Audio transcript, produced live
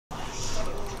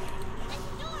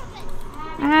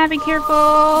Ah, be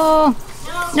careful!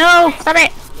 No! Stop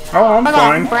it! Oh, I'm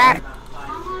fine. Brat.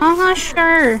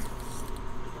 Sure.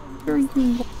 Sure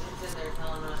you.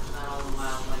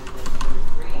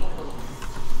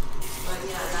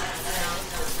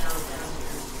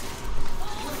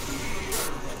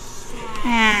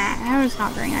 Ah, that was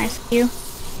not very nice of you.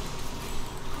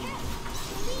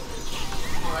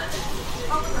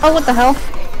 Oh, what the hell?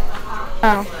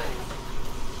 Oh.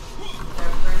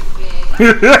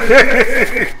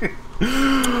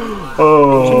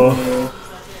 Oh.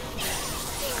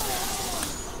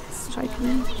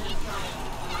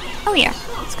 Oh yeah,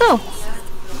 let's go.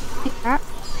 Take that.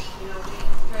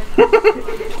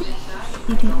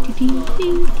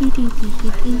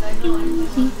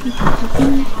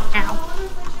 Ow.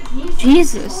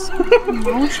 Jesus.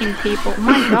 Motion people.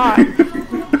 My god.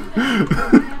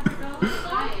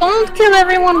 Don't kill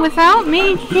everyone without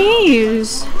me.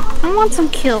 Jeez. I want some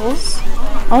kills.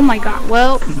 Oh my god.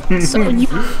 Well, so you...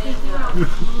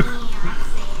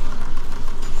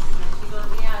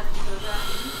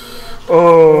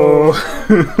 Oh.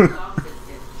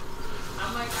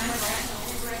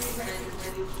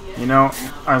 You know,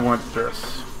 I want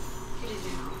this.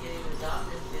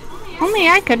 Only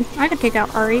I could take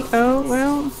out Ari. Oh,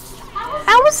 well.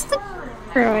 How was the...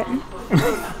 Screw it.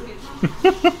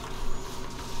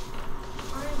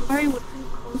 Ari,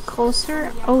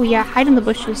 closer? Oh yeah, hide in the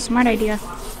bushes. Smart idea.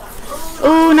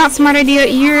 Oh, not smart idea.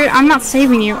 I'm not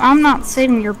saving you. I'm not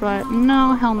saving your butt.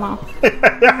 No, hell no.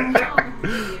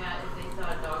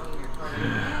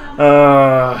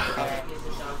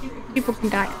 People can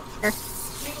die here.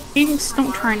 Jinx,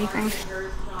 don't try anything.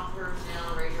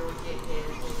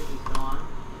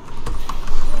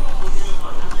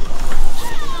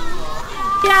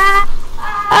 Yeah.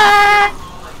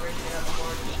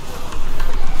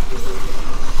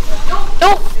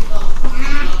 Oh.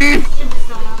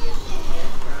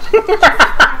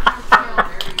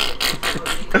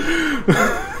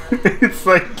 It's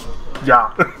like,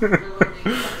 yeah.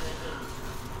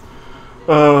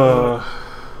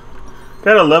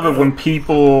 Gotta love it when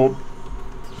people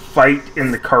fight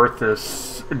in the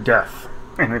Karthus death.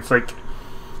 And it's like,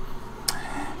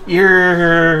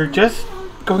 you're just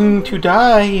going to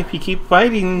die if you keep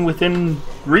fighting within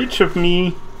reach of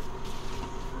me.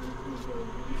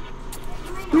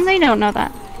 They don't know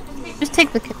that. Just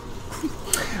take the kill.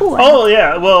 Oh,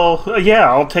 yeah, well, yeah,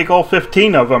 I'll take all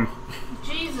 15 of them.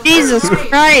 Jesus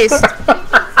Christ!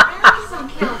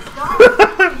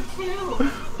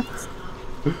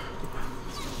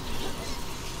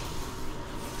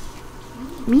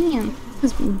 Man,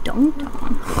 this has been dunked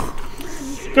on.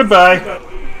 Goodbye.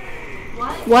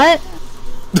 What?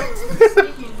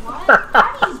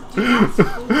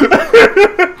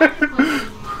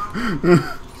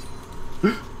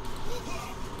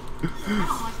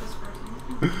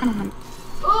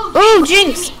 Oh,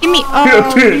 Jinx! Give me.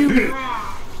 Oh, you.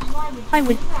 Why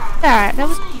would that? That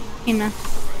was.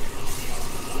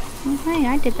 Oh, hey,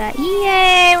 I did that.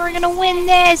 Yay! We're gonna win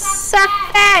this! Suck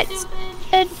that!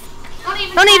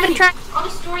 Don't even try. I'll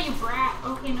destroy you, brat.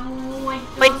 Okay, no, wait.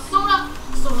 Soda.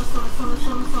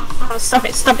 Oh, stop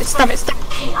it! Stop it! Stop it! Stop it!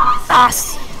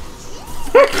 Sauce.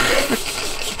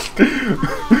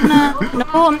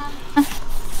 No.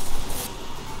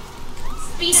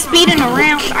 Speeding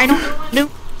around. I don't do.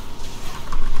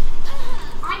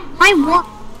 I want.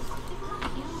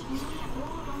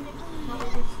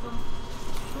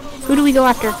 Who do we go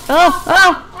after? Oh!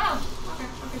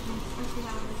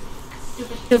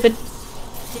 Stupid.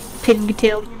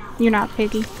 Pigtail. You're not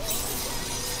piggy.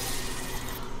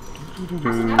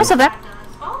 Also that.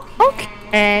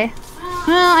 Okay.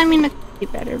 Well, I mean, it could be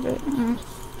better, but.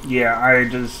 Yeah,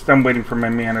 I'm waiting for my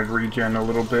mana to regen a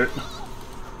little bit.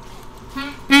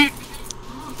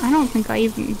 I don't think I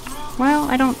even. Well,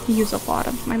 I don't use a lot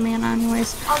of my mana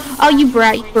anyways. Oh, you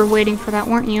brat, you were waiting for that,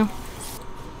 weren't you?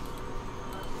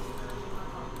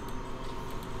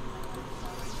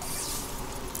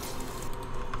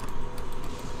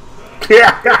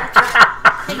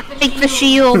 Take the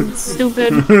shield,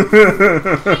 stupid.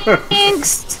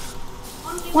 Thanks!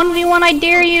 1v1, I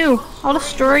dare you! I'll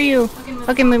destroy you.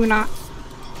 Okay, maybe not.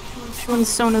 When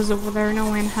Sona's over there, no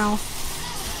way in hell.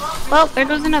 Well, there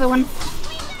goes another one.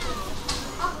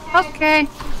 Okay.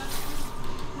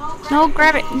 No,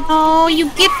 grab it. No, you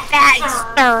get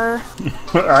that, sir.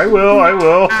 I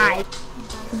will.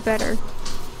 Better.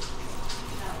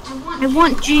 I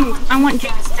want Jinx. I want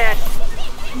Jinx dead.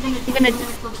 I'm gonna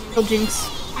kill Jinx.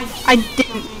 I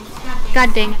didn't.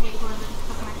 God dang it.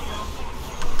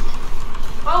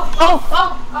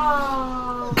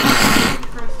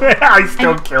 I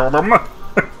still killed him.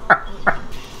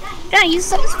 Yeah, you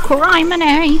said it's crime and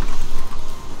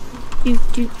Spare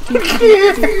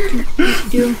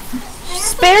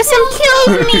some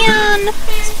kills, man!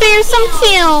 Spare some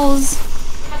kills!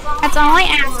 That's all I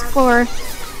asked for.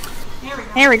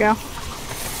 There we go.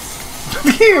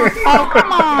 Oh,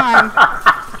 come on!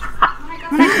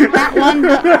 That one.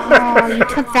 Oh, you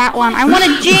took that one. I want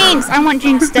a Jinx! I want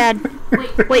Jinx dead.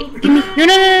 Wait, give me. No.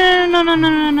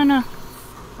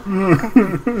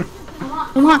 Okay.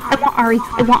 I want Ari.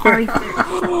 I want Ari.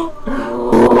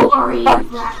 Oh, Ari.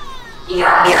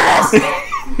 Yes!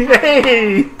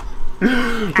 Yay!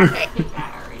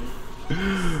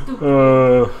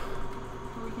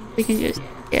 We can just.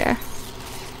 Yeah.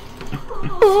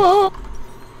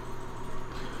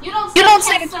 You don't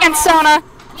stand a chance, Sona!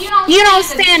 You don't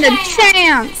stand a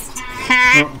chance!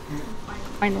 Ha!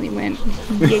 Finally win.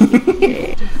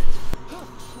 Yeah.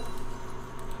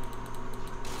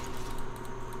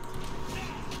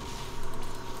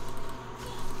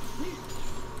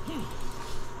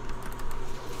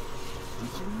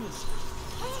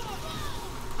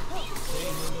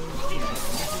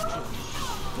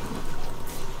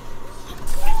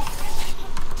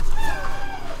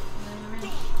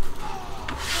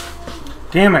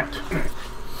 Damn it.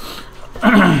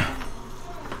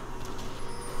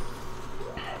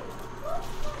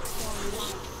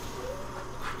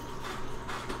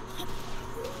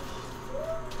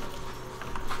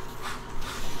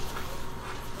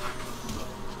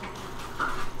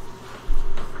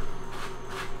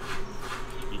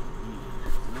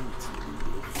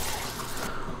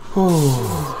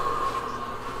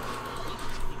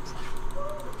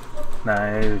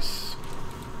 Nice.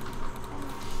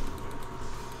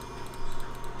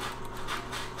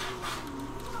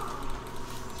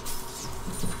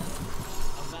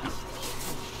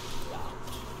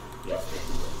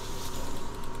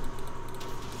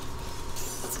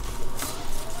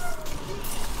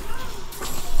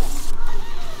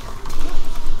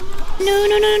 No.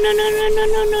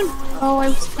 Oh, I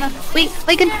was gonna. Wait,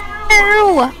 like an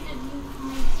arrow!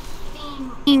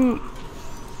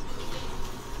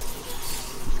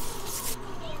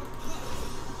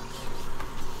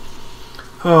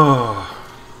 Oh.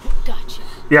 Gotcha.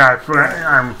 Yeah,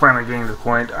 I'm finally getting to the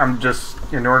point. I'm just,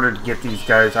 in order to get these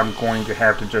guys, I'm going to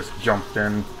have to just jump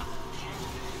in.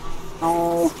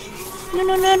 Oh.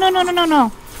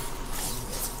 No.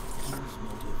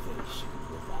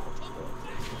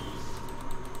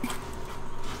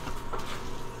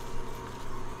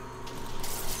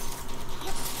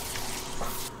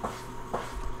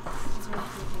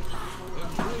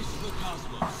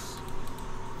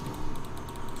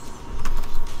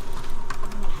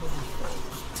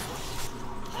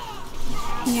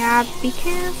 Yeah, be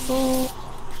careful.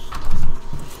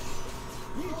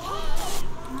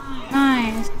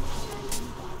 Nice.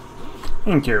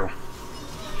 Thank you.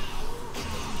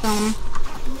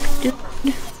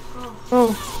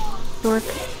 Oh, dork.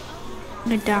 I'm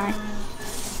gonna die.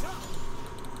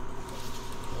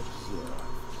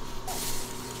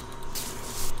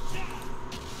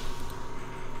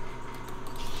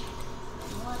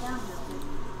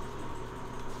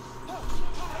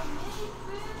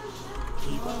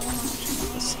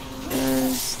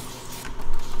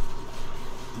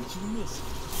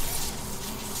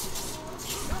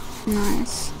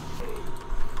 Nice.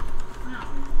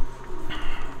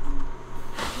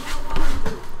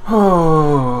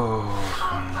 Oh.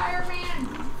 Fireman!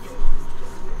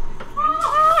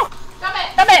 Stop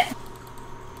it!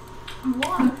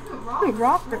 What?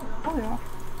 Robert. Oh yeah.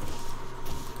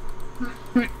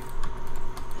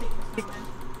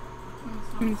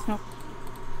 It's not.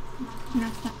 No,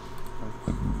 it's not.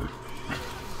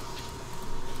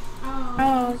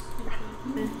 Oh.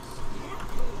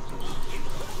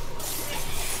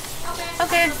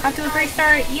 Okay, off to a great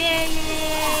start.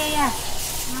 Yeah.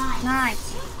 Nice.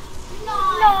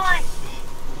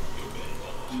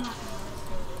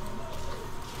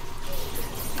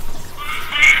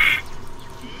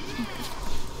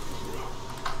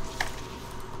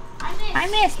 I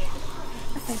missed.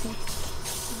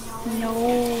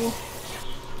 No.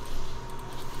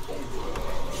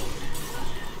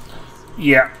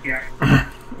 Yeah.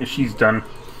 She's done.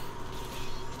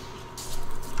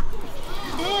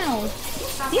 Ew.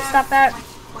 Can you stop that?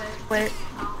 Quit.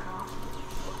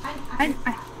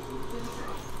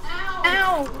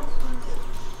 Ow!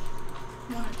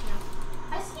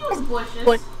 I see those bushes.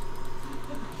 What?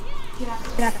 Get out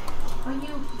of Get there. out. Are you? Okay.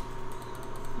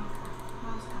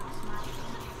 That was kind of smart.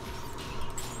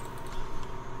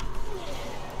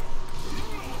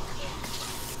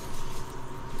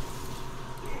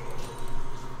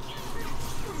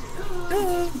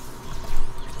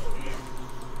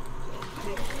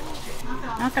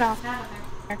 Knock it off. Get out of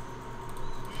there.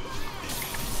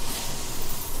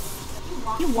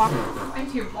 You walk.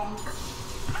 Into your bonk.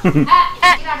 Get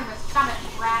out of it. Stop it,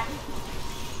 rat.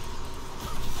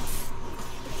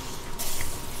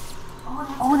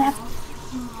 Oh, that's...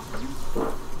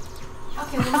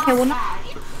 Okay, well, not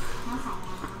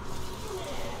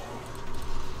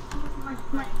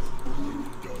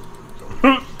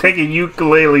Take a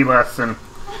ukulele lesson.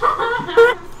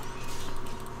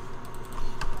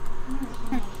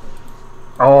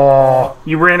 Oh,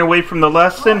 you ran away from the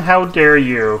lesson? How dare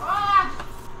you?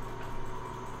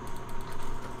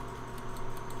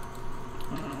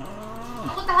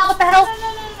 What the hell? What the hell?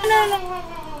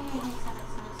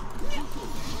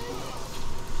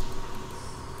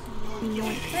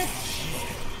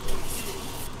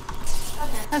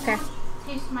 Okay.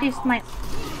 Taste my...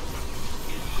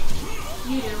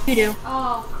 You do.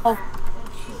 Oh. Oh.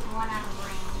 She's one out of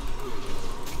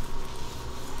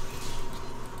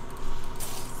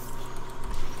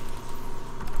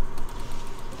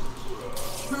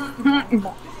range.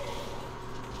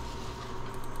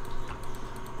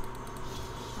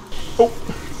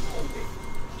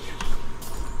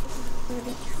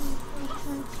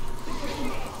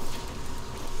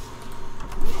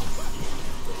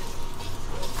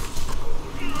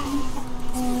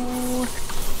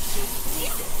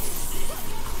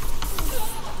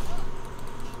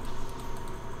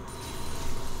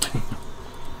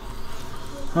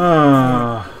 Oh.